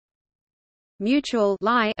mutual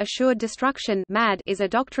assured destruction is a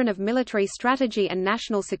doctrine of military strategy and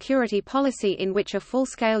national security policy in which a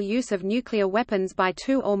full-scale use of nuclear weapons by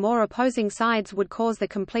two or more opposing sides would cause the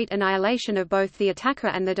complete annihilation of both the attacker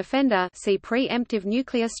and the defender. See pre-emptive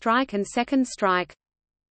nuclear strike and second strike.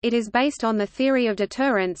 It is based on the theory of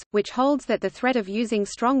deterrence, which holds that the threat of using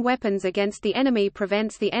strong weapons against the enemy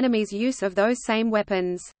prevents the enemy's use of those same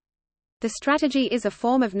weapons. The strategy is a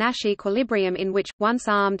form of Nash equilibrium in which, once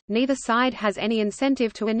armed, neither side has any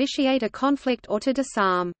incentive to initiate a conflict or to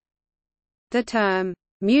disarm. The term,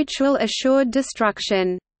 mutual assured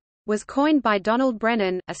destruction, was coined by Donald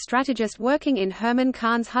Brennan, a strategist working in Herman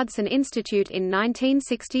Kahn's Hudson Institute in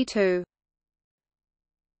 1962.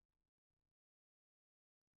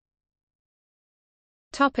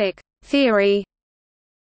 Theory.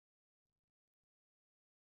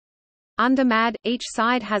 Under MAD, each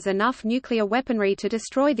side has enough nuclear weaponry to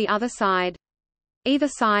destroy the other side. Either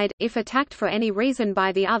side, if attacked for any reason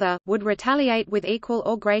by the other, would retaliate with equal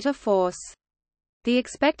or greater force. The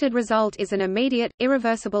expected result is an immediate,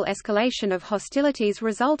 irreversible escalation of hostilities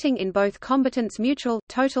resulting in both combatants' mutual,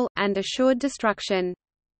 total, and assured destruction.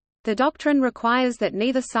 The doctrine requires that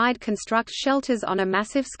neither side construct shelters on a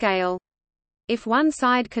massive scale. If one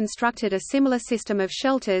side constructed a similar system of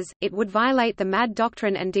shelters, it would violate the MAD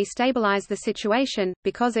doctrine and destabilize the situation,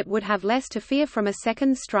 because it would have less to fear from a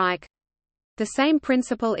second strike. The same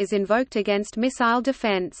principle is invoked against missile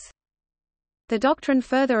defense. The doctrine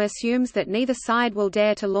further assumes that neither side will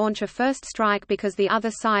dare to launch a first strike because the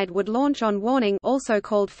other side would launch on warning, also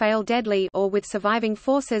called fail deadly, or with surviving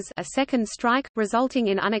forces, a second strike, resulting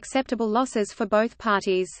in unacceptable losses for both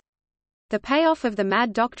parties. The payoff of the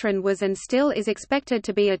MAD doctrine was and still is expected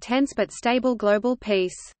to be a tense but stable global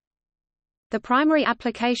peace. The primary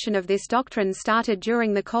application of this doctrine started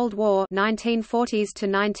during the Cold War 1940s to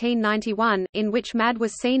 1991, in which MAD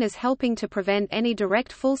was seen as helping to prevent any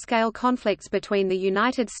direct full-scale conflicts between the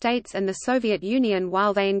United States and the Soviet Union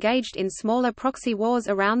while they engaged in smaller proxy wars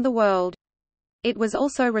around the world. It was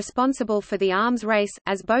also responsible for the arms race,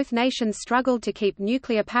 as both nations struggled to keep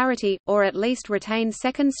nuclear parity, or at least retain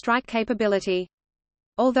second strike capability.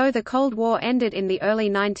 Although the Cold War ended in the early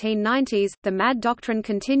 1990s, the MAD doctrine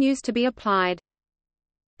continues to be applied.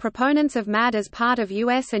 Proponents of MAD as part of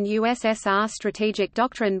US and USSR strategic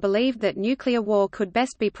doctrine believed that nuclear war could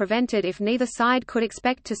best be prevented if neither side could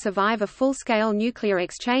expect to survive a full-scale nuclear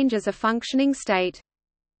exchange as a functioning state.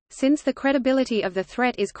 Since the credibility of the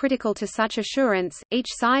threat is critical to such assurance, each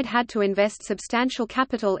side had to invest substantial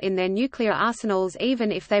capital in their nuclear arsenals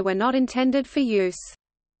even if they were not intended for use.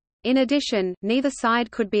 In addition, neither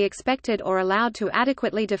side could be expected or allowed to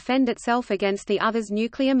adequately defend itself against the other's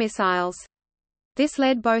nuclear missiles. This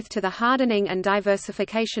led both to the hardening and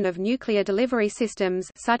diversification of nuclear delivery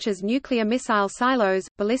systems such as nuclear missile silos,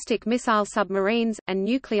 ballistic missile submarines, and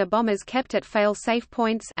nuclear bombers kept at fail-safe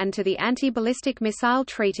points, and to the Anti-Ballistic Missile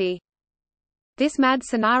Treaty. This MAD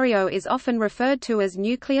scenario is often referred to as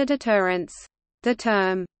nuclear deterrence. The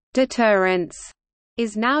term, deterrence,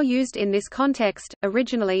 is now used in this context.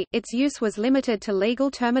 Originally, its use was limited to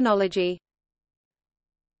legal terminology.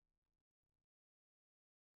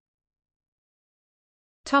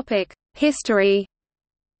 History.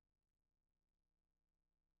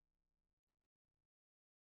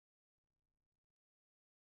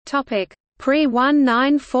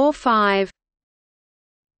 Pre-1945.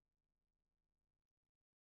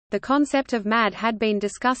 The concept of MAD had been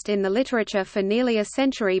discussed in the literature for nearly a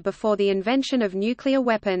century before the invention of nuclear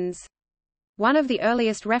weapons. One of the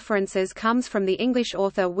earliest references comes from the English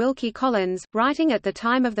author Wilkie Collins, writing at the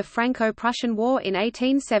time of the Franco-Prussian War in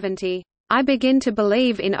 1870. I begin to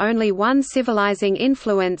believe in only one civilizing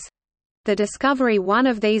influence—the discovery one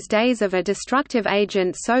of these days of a destructive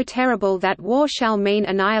agent so terrible that war shall mean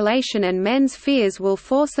annihilation and men's fears will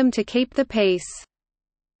force them to keep the peace.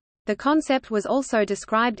 The concept was also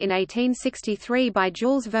described in 1863 by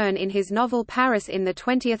Jules Verne in his novel Paris in the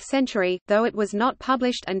 20th Century, though it was not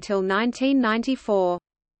published until 1994.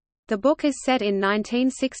 The book is set in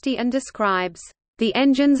 1960 and describes the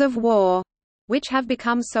engines of war, which have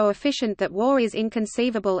become so efficient that war is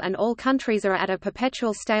inconceivable and all countries are at a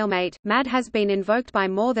perpetual stalemate. MAD has been invoked by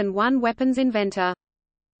more than one weapons inventor.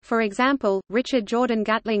 For example, Richard Jordan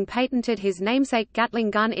Gatling patented his namesake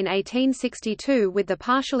Gatling gun in 1862 with the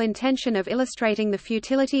partial intention of illustrating the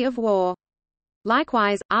futility of war.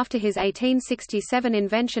 Likewise, after his 1867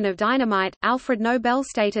 invention of dynamite, Alfred Nobel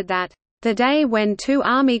stated that the day when two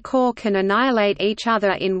army corps can annihilate each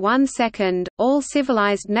other in 1 second, all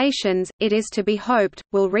civilized nations, it is to be hoped,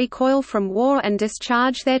 will recoil from war and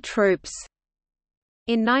discharge their troops.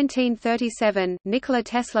 In 1937, Nikola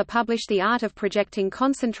Tesla published The Art of Projecting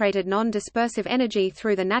Concentrated Non-Dispersive Energy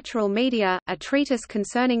Through the Natural Media, a treatise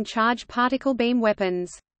concerning charged particle beam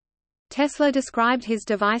weapons. Tesla described his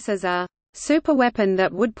device as a superweapon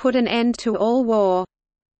that would put an end to all war.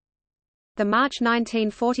 The March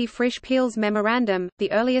 1940 Frisch-Peels Memorandum,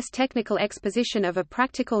 the earliest technical exposition of a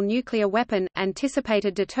practical nuclear weapon,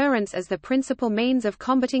 anticipated deterrence as the principal means of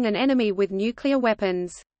combating an enemy with nuclear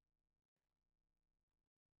weapons.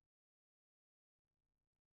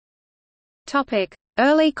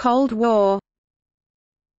 Early Cold War.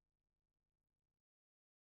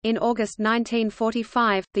 In August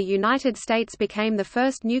 1945, the United States became the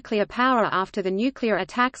first nuclear power after the nuclear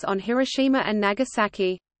attacks on Hiroshima and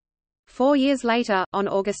Nagasaki. 4 years later, on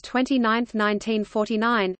August 29,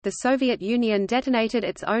 1949, the Soviet Union detonated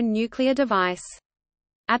its own nuclear device.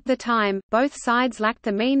 At the time, both sides lacked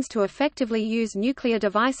the means to effectively use nuclear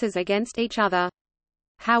devices against each other.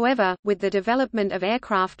 However, with the development of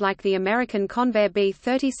aircraft like the American Convair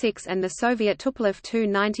B-36 and the Soviet Tupolev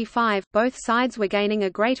Tu-95, both sides were gaining a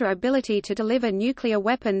greater ability to deliver nuclear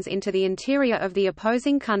weapons into the interior of the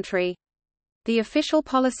opposing country. The official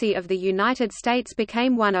policy of the United States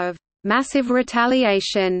became one of massive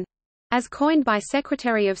retaliation, as coined by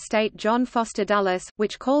Secretary of State John Foster Dulles,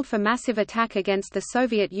 which called for massive attack against the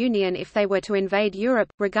Soviet Union if they were to invade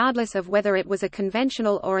Europe, regardless of whether it was a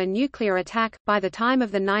conventional or a nuclear attack. By the time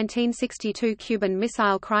of the 1962 Cuban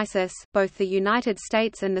Missile Crisis, both the United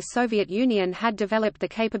States and the Soviet Union had developed the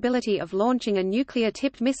capability of launching a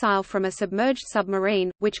nuclear-tipped missile from a submerged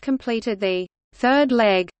submarine, which completed the third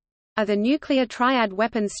leg of the nuclear triad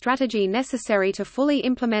weapons strategy necessary to fully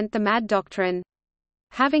implement the MAD doctrine.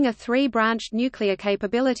 Having a three-branched nuclear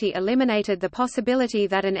capability eliminated the possibility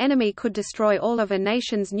that an enemy could destroy all of a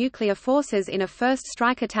nation's nuclear forces in a first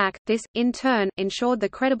strike attack. This, in turn, ensured the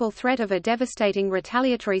credible threat of a devastating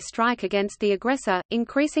retaliatory strike against the aggressor,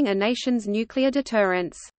 increasing a nation's nuclear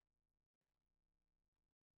deterrence.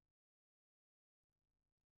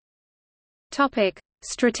 Topic: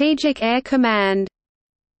 Strategic Air Command.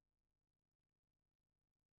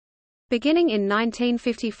 Beginning in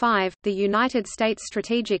 1955, the United States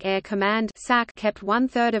Strategic Air Command (SAC) kept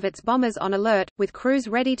one-third of its bombers on alert, with crews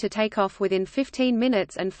ready to take off within 15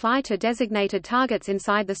 minutes and fly to designated targets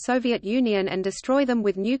inside the Soviet Union and destroy them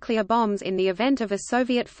with nuclear bombs in the event of a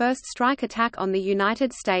Soviet first strike attack on the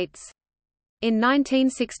United States. In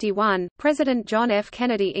 1961, President John F.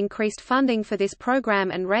 Kennedy increased funding for this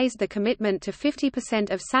program and raised the commitment to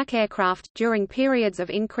 50% of SAC aircraft. During periods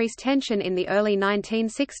of increased tension in the early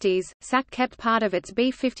 1960s, SAC kept part of its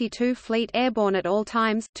B-52 fleet airborne at all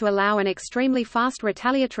times, to allow an extremely fast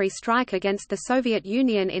retaliatory strike against the Soviet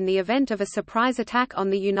Union in the event of a surprise attack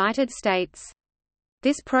on the United States.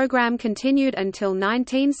 This program continued until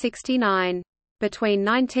 1969. Between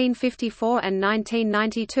 1954 and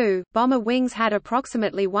 1992, bomber wings had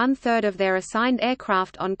approximately one-third of their assigned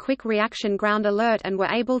aircraft on quick reaction ground alert and were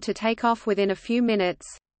able to take off within a few minutes.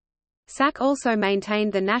 SAC also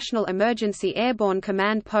maintained the National Emergency Airborne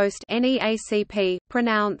Command Post (NEACP),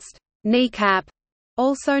 pronounced kneecap,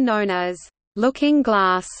 also known as looking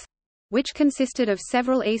glass, which consisted of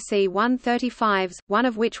several EC-135s, one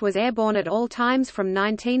of which was airborne at all times from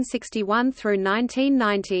 1961 through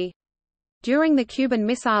 1990. During the Cuban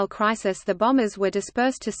Missile Crisis, the bombers were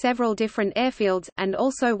dispersed to several different airfields, and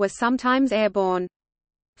also were sometimes airborne.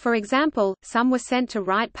 For example, some were sent to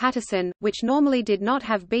Wright-Patterson, which normally did not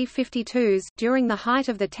have B-52s. During the height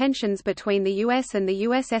of the tensions between the US and the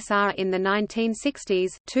USSR in the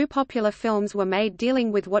 1960s, two popular films were made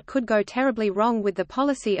dealing with what could go terribly wrong with the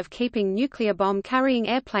policy of keeping nuclear bomb-carrying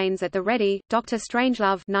airplanes at the ready: Dr.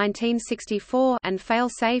 Strangelove (1964) and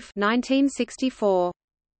Fail-Safe (1964).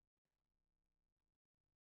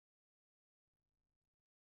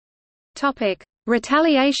 Topic: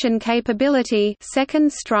 Retaliation capability,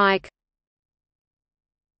 second strike.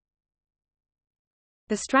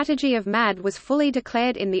 The strategy of MAD was fully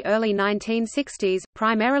declared in the early 1960s,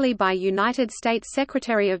 primarily by United States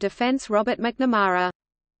Secretary of Defense Robert McNamara.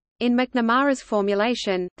 In McNamara's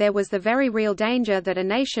formulation, there was the very real danger that a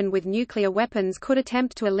nation with nuclear weapons could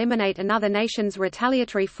attempt to eliminate another nation's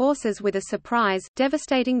retaliatory forces with a surprise,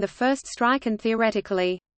 devastating the first strike and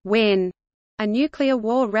theoretically win a nuclear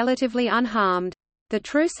war relatively unharmed. The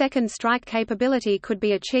true second strike capability could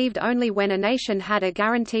be achieved only when a nation had a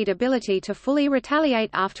guaranteed ability to fully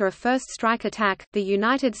retaliate after a first strike attack. The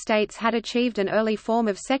United States had achieved an early form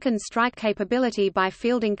of second strike capability by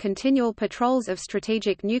fielding continual patrols of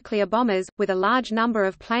strategic nuclear bombers, with a large number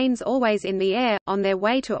of planes always in the air, on their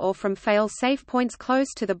way to or from fail-safe points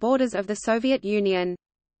close to the borders of the Soviet Union.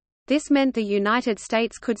 This meant the United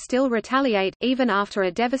States could still retaliate, even after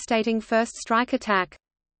a devastating first strike attack.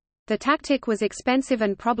 The tactic was expensive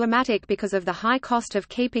and problematic because of the high cost of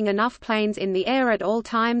keeping enough planes in the air at all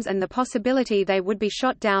times and the possibility they would be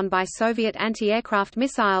shot down by Soviet anti-aircraft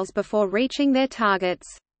missiles before reaching their targets.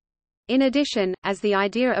 In addition, as the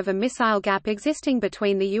idea of a missile gap existing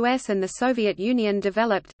between the US and the Soviet Union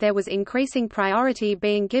developed, there was increasing priority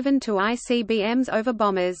being given to ICBMs over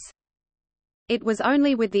bombers. It was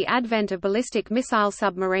only with the advent of ballistic missile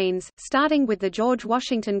submarines, starting with the George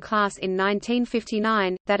Washington class in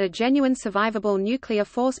 1959, that a genuine survivable nuclear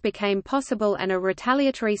force became possible and a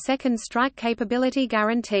retaliatory second strike capability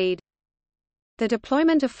guaranteed. The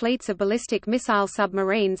deployment of fleets of ballistic missile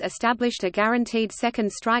submarines established a guaranteed second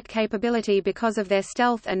strike capability because of their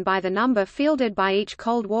stealth and by the number fielded by each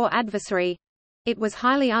Cold War adversary. It was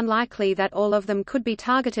highly unlikely that all of them could be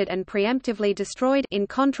targeted and preemptively destroyed, in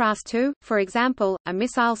contrast to, for example, a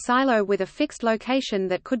missile silo with a fixed location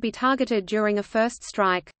that could be targeted during a first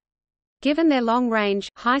strike. Given their long range,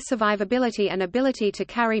 high survivability and ability to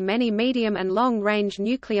carry many medium and long-range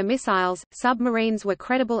nuclear missiles, submarines were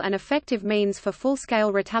credible and effective means for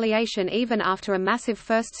full-scale retaliation even after a massive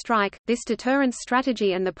first strike. This deterrence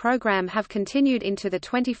strategy and the program have continued into the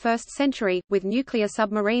 21st century, with nuclear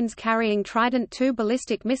submarines carrying Trident II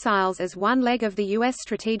ballistic missiles as one leg of the U.S.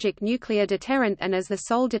 strategic nuclear deterrent and as the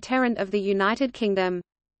sole deterrent of the United Kingdom.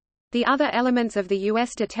 The other elements of the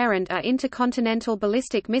U.S. deterrent are intercontinental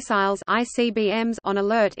ballistic missiles (ICBMs) on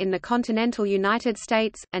alert in the continental United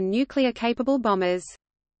States, and nuclear-capable bombers.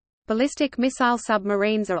 Ballistic missile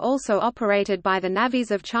submarines are also operated by the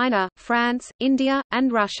navies of China, France, India,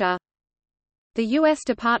 and Russia. The U.S.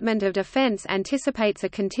 Department of Defense anticipates a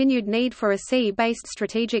continued need for a sea-based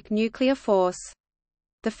strategic nuclear force.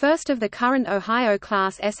 The first of the current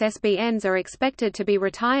Ohio-class SSBNs are expected to be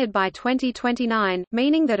retired by 2029,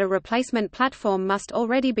 meaning that a replacement platform must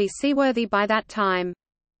already be seaworthy by that time.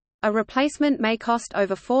 A replacement may cost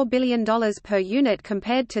over $4 billion per unit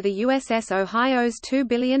compared to the USS Ohio's $2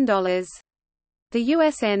 billion. The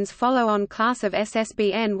USN's follow-on class of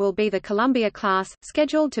SSBN will be the Columbia class,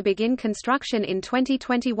 scheduled to begin construction in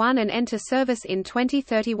 2021 and enter service in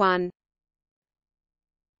 2031.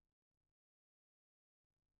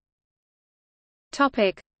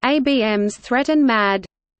 ABMs threaten MAD.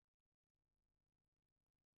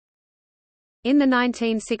 In the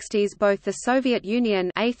 1960s both the Soviet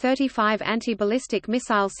Union A-35 anti-ballistic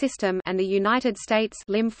missile system and the United States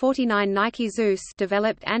LM-49 Nike Zeus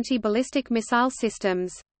developed anti-ballistic missile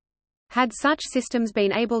systems. Had such systems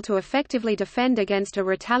been able to effectively defend against a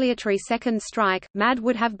retaliatory second strike, MAD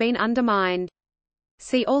would have been undermined.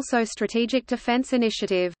 See also Strategic Defense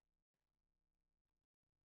Initiative.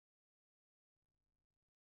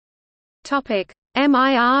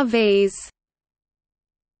 MIRVs.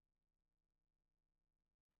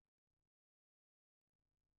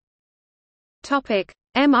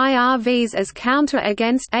 MIRVs as counter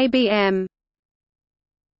against ABM.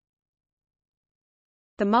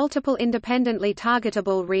 The Multiple Independently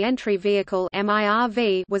Targetable Reentry Vehicle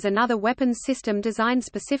 (MIRV) was another weapons system designed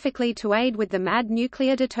specifically to aid with the MAD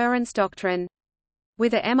nuclear deterrence doctrine.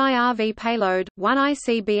 With a MIRV payload, one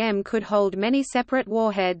ICBM could hold many separate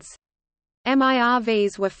warheads.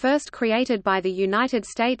 MIRVs were first created by the United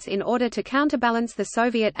States in order to counterbalance the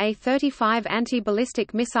Soviet A-35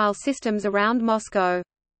 anti-ballistic missile systems around Moscow.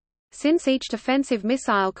 Since each defensive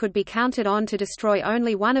missile could be counted on to destroy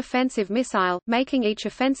only one offensive missile, making each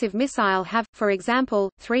offensive missile have, for example,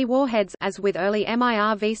 3 warheads as with early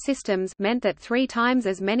MIRV systems meant that 3 times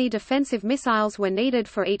as many defensive missiles were needed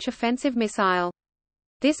for each offensive missile.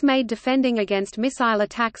 This made defending against missile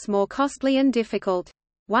attacks more costly and difficult.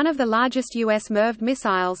 One of the largest U.S. MIRVed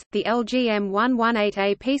missiles, the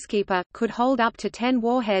LGM-118A Peacekeeper, could hold up to 10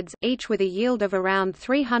 warheads, each with a yield of around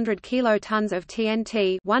 300 kilotons of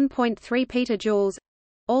TNT, 1.3 petajoules.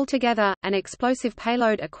 Altogether, an explosive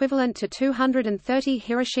payload equivalent to 230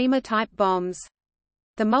 Hiroshima-type bombs.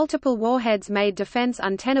 The multiple warheads made defense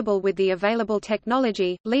untenable with the available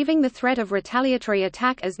technology, leaving the threat of retaliatory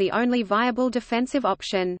attack as the only viable defensive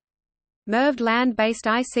option. MIRVed land-based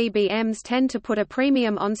ICBMs tend to put a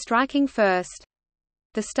premium on striking first.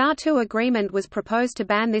 The START II agreement was proposed to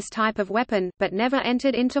ban this type of weapon, but never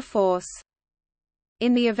entered into force.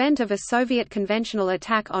 In the event of a Soviet conventional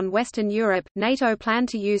attack on Western Europe, NATO planned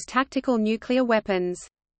to use tactical nuclear weapons.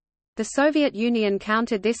 The Soviet Union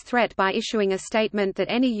countered this threat by issuing a statement that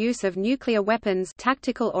any use of nuclear weapons,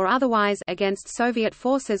 tactical or otherwise, against Soviet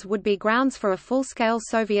forces would be grounds for a full-scale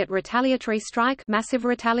Soviet retaliatory strike, massive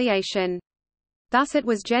retaliation. Thus it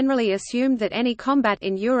was generally assumed that any combat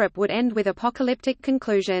in Europe would end with apocalyptic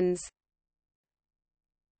conclusions.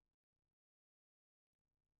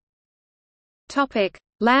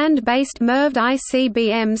 Land-based MIRVed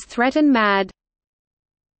ICBMs threaten MAD.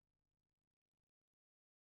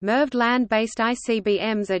 MIRVed land-based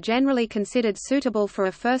ICBMs are generally considered suitable for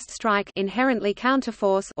a first strike inherently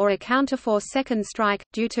counterforce or a counterforce second strike,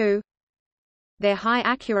 due to their high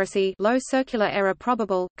accuracy, low circular error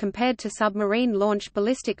probable, compared to submarine-launched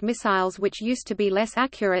ballistic missiles which used to be less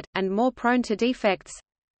accurate, and more prone to defects,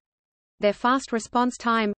 their fast response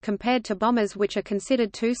time, compared to bombers which are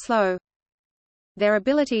considered too slow, their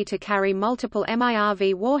ability to carry multiple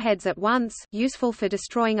MIRV warheads at once, useful for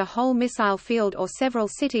destroying a whole missile field or several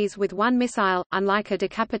cities with one missile. Unlike a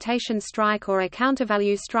decapitation strike or a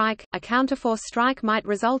countervalue strike, a counterforce strike might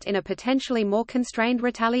result in a potentially more constrained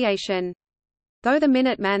retaliation. Though the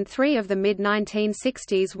Minuteman III of the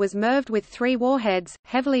mid-1960s was MIRVed with 3 warheads,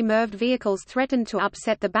 heavily MIRVed vehicles threatened to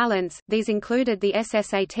upset the balance. These included the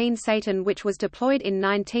SS-18 Satan, which was deployed in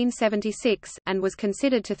 1976, and was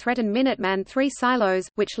considered to threaten Minuteman III silos,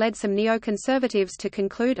 which led some neoconservatives to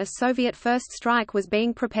conclude a Soviet first strike was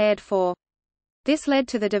being prepared for. This led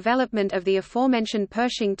to the development of the aforementioned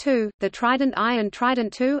Pershing II, the Trident I and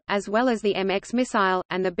Trident II, as well as the MX missile,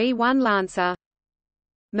 and the B-1 Lancer.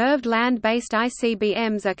 MIRVed land-based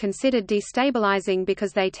ICBMs are considered destabilizing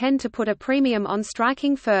because they tend to put a premium on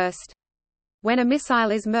striking first. When a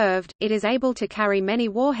missile is MIRVed, it is able to carry many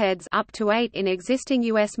warheads, up to 8 in existing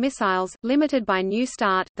U.S. missiles, limited by New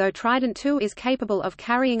START, though Trident II is capable of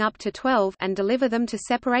carrying up to 12 and deliver them to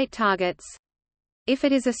separate targets. If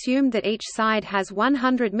it is assumed that each side has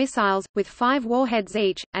 100 missiles, with 5 warheads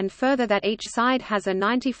each, and further that each side has a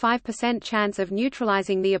 95% chance of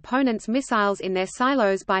neutralizing the opponent's missiles in their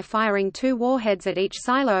silos by firing 2 warheads at each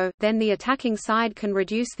silo, then the attacking side can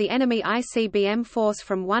reduce the enemy ICBM force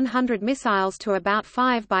from 100 missiles to about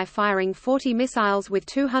 5 by firing 40 missiles with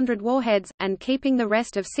 200 warheads, and keeping the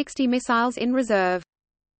rest of 60 missiles in reserve.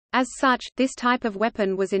 As such, this type of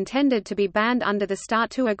weapon was intended to be banned under the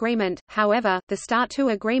START II agreement. However, the START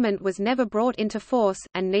II agreement was never brought into force,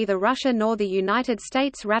 and neither Russia nor the United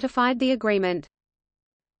States ratified the agreement.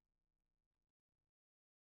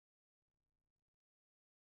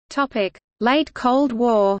 Topic: Late Cold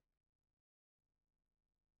War.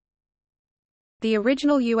 The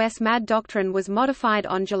original U.S. MAD doctrine was modified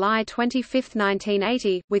on July 25,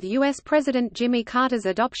 1980, with U.S. President Jimmy Carter's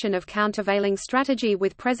adoption of countervailing strategy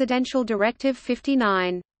with Presidential Directive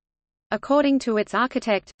 59. According to its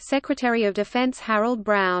architect, Secretary of Defense Harold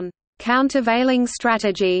Brown, countervailing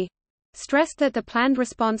strategy stressed that the planned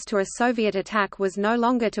response to a Soviet attack was no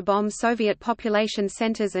longer to bomb Soviet population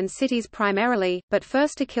centers and cities primarily, but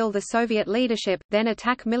first to kill the Soviet leadership, then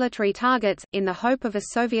attack military targets, in the hope of a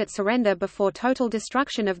Soviet surrender before total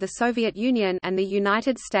destruction of the Soviet Union and the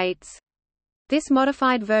United States. This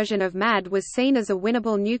modified version of MAD was seen as a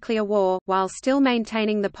winnable nuclear war, while still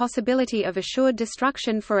maintaining the possibility of assured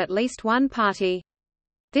destruction for at least one party.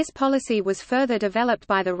 This policy was further developed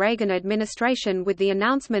by the Reagan administration with the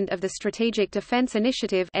announcement of the Strategic Defense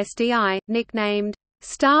Initiative (SDI), nicknamed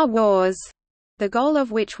Star Wars, the goal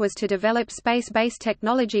of which was to develop space-based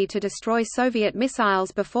technology to destroy Soviet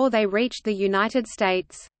missiles before they reached the United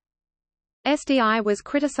States. SDI was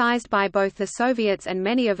criticized by both the Soviets and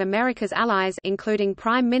many of America's allies, including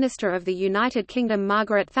Prime Minister of the United Kingdom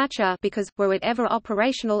Margaret Thatcher, because, were it ever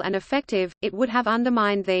operational and effective, it would have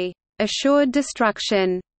undermined the assured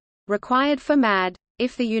destruction required for MAD.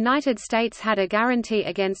 If the United States had a guarantee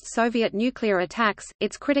against Soviet nuclear attacks,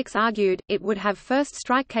 its critics argued, it would have first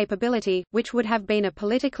strike capability, which would have been a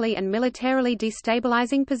politically and militarily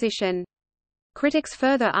destabilizing position. Critics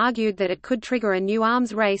further argued that it could trigger a new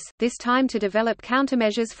arms race, this time to develop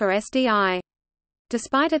countermeasures for SDI.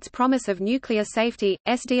 Despite its promise of nuclear safety,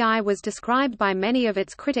 SDI was described by many of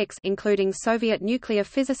its critics, including Soviet nuclear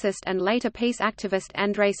physicist and later peace activist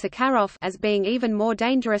Andrei Sakharov, as being even more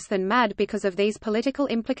dangerous than MAD because of these political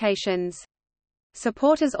implications.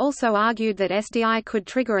 Supporters also argued that SDI could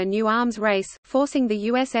trigger a new arms race, forcing the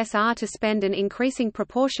USSR to spend an increasing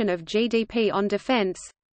proportion of GDP on defense,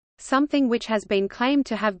 something which has been claimed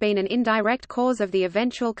to have been an indirect cause of the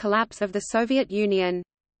eventual collapse of the Soviet Union.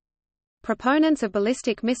 Proponents of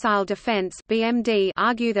ballistic missile defense (BMD)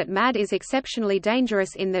 argue that MAD is exceptionally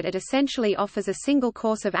dangerous in that it essentially offers a single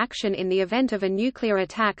course of action in the event of a nuclear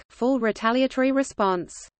attack, full retaliatory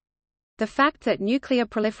response. The fact that nuclear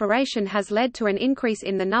proliferation has led to an increase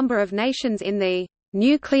in the number of nations in the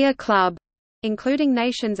nuclear club including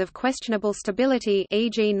nations of questionable stability,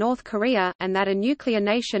 e.g. North Korea, and that a nuclear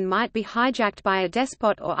nation might be hijacked by a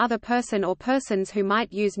despot or other person or persons who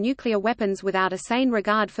might use nuclear weapons without a sane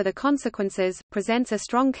regard for the consequences, presents a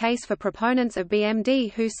strong case for proponents of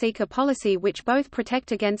BMD who seek a policy which both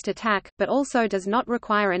protect against attack, but also does not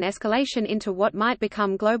require an escalation into what might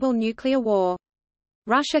become global nuclear war.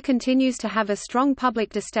 Russia continues to have a strong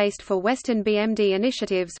public distaste for Western BMD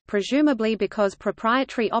initiatives, presumably because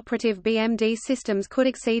proprietary operative BMD systems could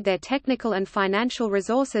exceed their technical and financial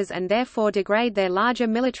resources and therefore degrade their larger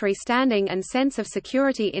military standing and sense of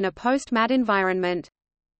security in a post-MAD environment.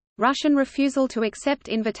 Russian refusal to accept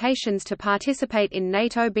invitations to participate in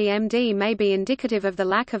NATO BMD may be indicative of the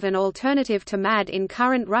lack of an alternative to MAD in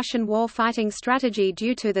current Russian war-fighting strategy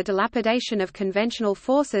due to the dilapidation of conventional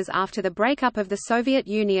forces after the breakup of the Soviet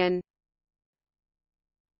Union.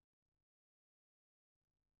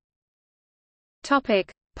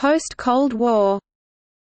 Post-Cold War.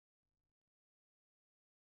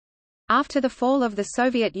 After the fall of the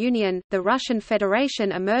Soviet Union, the Russian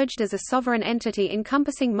Federation emerged as a sovereign entity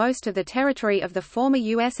encompassing most of the territory of the former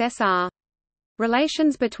USSR.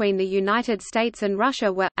 Relations between the United States and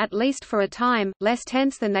Russia were, at least for a time, less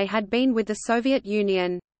tense than they had been with the Soviet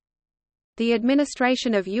Union. The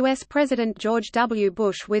administration of U.S. President George W.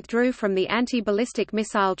 Bush withdrew from the Anti-Ballistic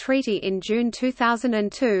Missile Treaty in June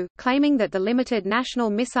 2002, claiming that the limited national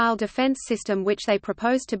missile defense system which they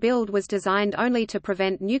proposed to build was designed only to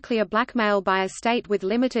prevent nuclear blackmail by a state with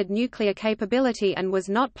limited nuclear capability and was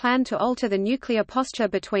not planned to alter the nuclear posture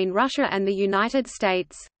between Russia and the United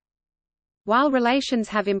States. While relations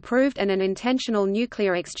have improved and an intentional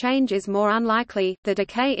nuclear exchange is more unlikely, the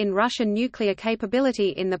decay in Russian nuclear capability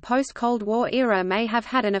in the post-Cold War era may have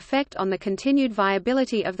had an effect on the continued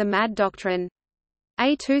viability of the MAD doctrine.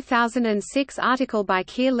 A 2006 article by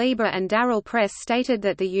Keir Lieber and Darrell Press stated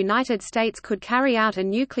that the United States could carry out a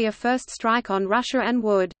nuclear first strike on Russia and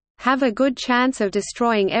would have a good chance of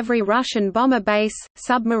destroying every Russian bomber base,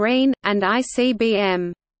 submarine, and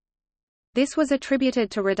ICBM. This was attributed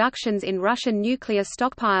to reductions in Russian nuclear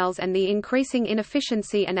stockpiles and the increasing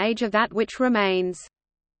inefficiency and age of that which remains.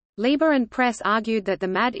 Lieber and Press argued that the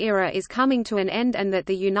MAD era is coming to an end and that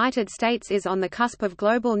the United States is on the cusp of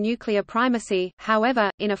global nuclear primacy. However,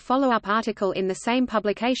 in a follow-up article in the same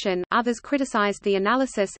publication, others criticized the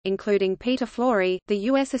analysis, including Peter Flory, the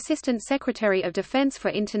U.S. Assistant Secretary of Defense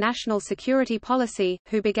for International Security Policy,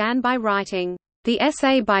 who began by writing, "The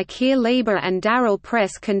essay by Keir Lieber and Darrell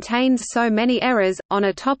Press contains so many errors, on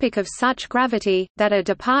a topic of such gravity, that a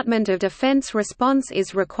Department of Defense response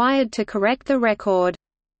is required to correct the record."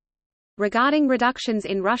 Regarding reductions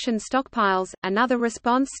in Russian stockpiles, another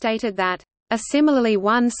response stated that, "A similarly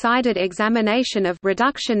one-sided examination of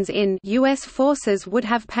reductions in U.S. forces would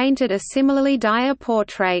have painted a similarly dire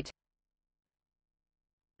portrait."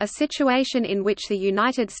 A situation in which the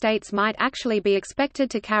United States might actually be expected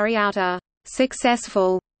to carry out a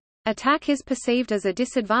successful attack is perceived as a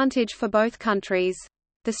disadvantage for both countries.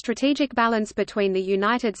 The strategic balance between the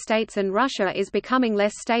United States and Russia is becoming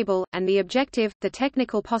less stable, and the objective, the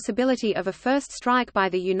technical possibility of a first strike by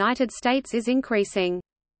the United States is increasing.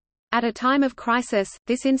 At a time of crisis,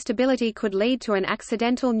 this instability could lead to an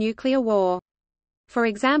accidental nuclear war. For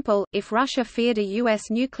example, if Russia feared a U.S.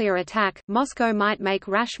 nuclear attack, Moscow might make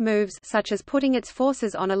rash moves such as putting its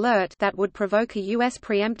forces on alert that would provoke a U.S.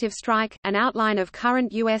 preemptive strike. An outline of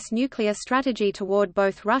current U.S. nuclear strategy toward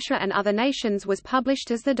both Russia and other nations was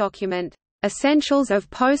published as the document, Essentials of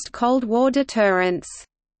Post-Cold War Deterrence,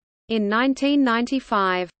 in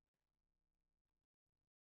 1995.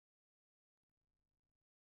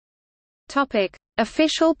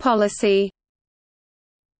 Official policy.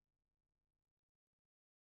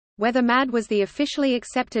 Whether MAD was the officially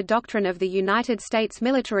accepted doctrine of the United States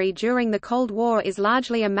military during the Cold War is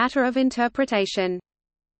largely a matter of interpretation.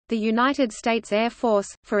 The United States Air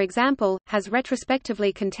Force, for example, has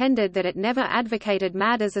retrospectively contended that it never advocated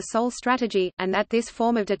MAD as a sole strategy, and that this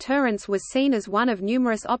form of deterrence was seen as one of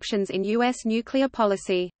numerous options in U.S. nuclear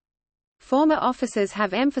policy. Former officers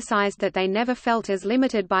have emphasized that they never felt as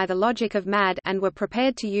limited by the logic of MAD and were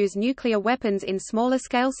prepared to use nuclear weapons in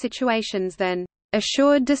smaller-scale situations than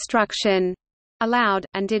assured destruction allowed,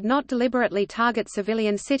 and did not deliberately target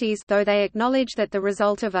civilian cities, though they acknowledge that the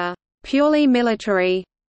result of a purely military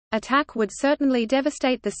attack would certainly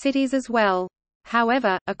devastate the cities as well.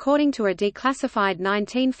 However, according to a declassified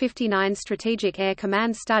 1959 Strategic Air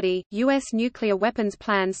Command study, U.S. nuclear weapons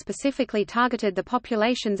plans specifically targeted the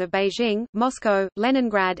populations of Beijing, Moscow,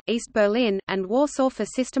 Leningrad, East Berlin, and Warsaw for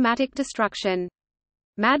systematic destruction.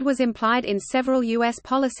 MAD was implied in several U.S.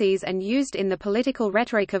 policies and used in the political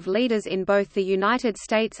rhetoric of leaders in both the United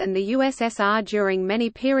States and the USSR during many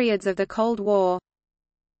periods of the Cold War.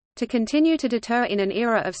 To continue to deter in an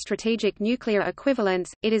era of strategic nuclear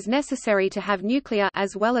equivalence, it is necessary to have nuclear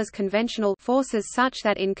as well as conventional forces such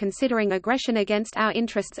that in considering aggression against our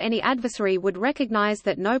interests any adversary would recognize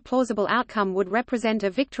that no plausible outcome would represent a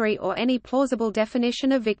victory or any plausible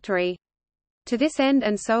definition of victory. To this end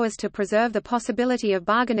and so as to preserve the possibility of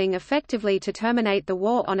bargaining effectively to terminate the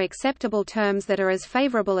war on acceptable terms that are as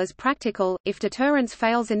favorable as practical, if deterrence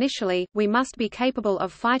fails initially, we must be capable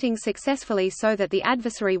of fighting successfully so that the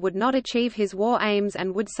adversary would not achieve his war aims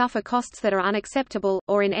and would suffer costs that are unacceptable,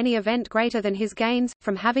 or in any event greater than his gains,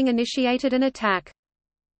 from having initiated an attack.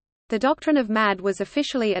 The doctrine of MAD was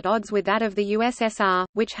officially at odds with that of the USSR,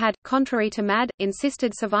 which had, contrary to MAD,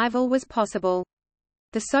 insisted survival was possible.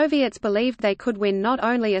 The Soviets believed they could win not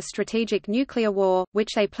only a strategic nuclear war, which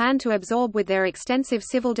they planned to absorb with their extensive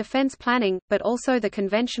civil defense planning, but also the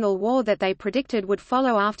conventional war that they predicted would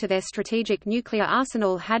follow after their strategic nuclear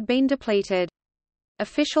arsenal had been depleted.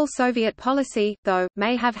 Official Soviet policy, though,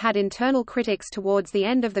 may have had internal critics towards the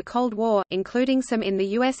end of the Cold War, including some in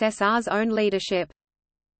the USSR's own leadership.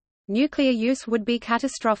 Nuclear use would be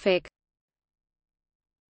catastrophic.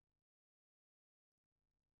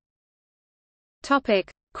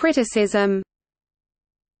 Criticism.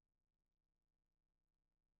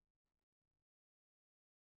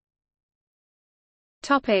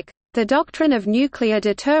 The doctrine of nuclear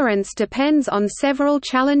deterrence depends on several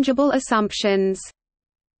challengeable assumptions.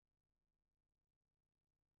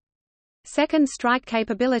 Second strike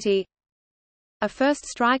capability. A first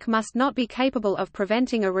strike must not be capable of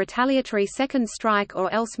preventing a retaliatory second strike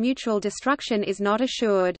or else mutual destruction is not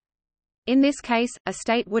assured. In this case, a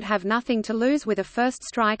state would have nothing to lose with a first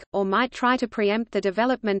strike, or might try to preempt the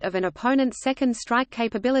development of an opponent's second strike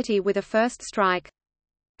capability with a first strike.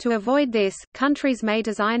 To avoid this, countries may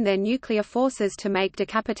design their nuclear forces to make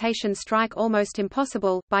decapitation strike almost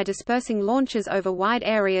impossible, by dispersing launches over wide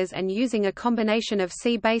areas and using a combination of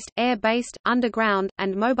sea-based, air-based, underground,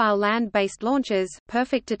 and mobile land-based launches.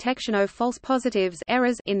 Perfect detection of false positives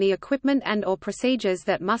errors in the equipment and/or procedures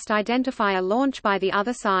that must identify a launch by the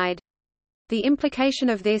other side. The implication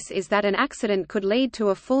of this is that an accident could lead to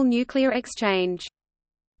a full nuclear exchange.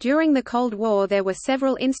 During the Cold War there were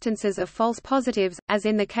several instances of false positives, as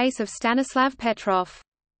in the case of Stanislav Petrov.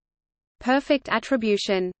 Perfect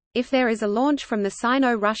attribution. If there is a launch from the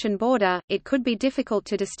Sino-Russian border, it could be difficult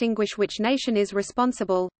to distinguish which nation is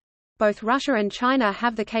responsible. Both Russia and China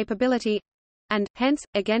have the capability, and, hence,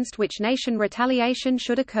 against which nation retaliation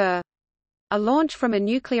should occur. A launch from a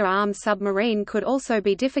nuclear-armed submarine could also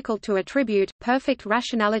be difficult to attribute. Perfect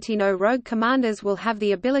rationality. No rogue commanders will have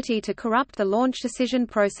the ability to corrupt the launch decision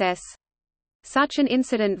process. Such an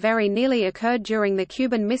incident very nearly occurred during the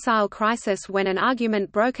Cuban Missile Crisis when an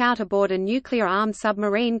argument broke out aboard a nuclear-armed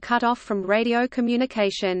submarine cut off from radio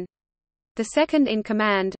communication. The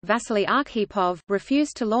second-in-command, Vasily Arkhipov,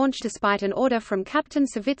 refused to launch despite an order from Captain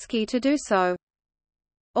Savitsky to do so.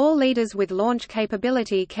 All leaders with launch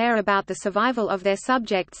capability care about the survival of their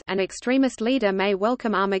subjects. An extremist leader may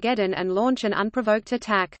welcome Armageddon and launch an unprovoked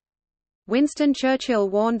attack. Winston Churchill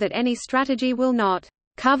warned that any strategy will not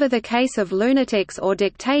cover the case of lunatics or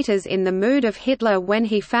dictators in the mood of Hitler when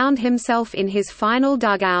he found himself in his final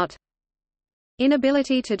dugout.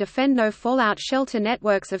 Inability to defend. No fallout shelter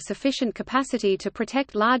networks of sufficient capacity to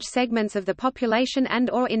protect large segments of the population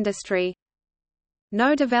and/or industry.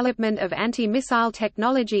 No development of anti-missile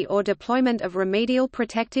technology or deployment of remedial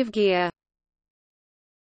protective gear.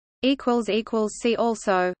 See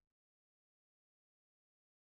also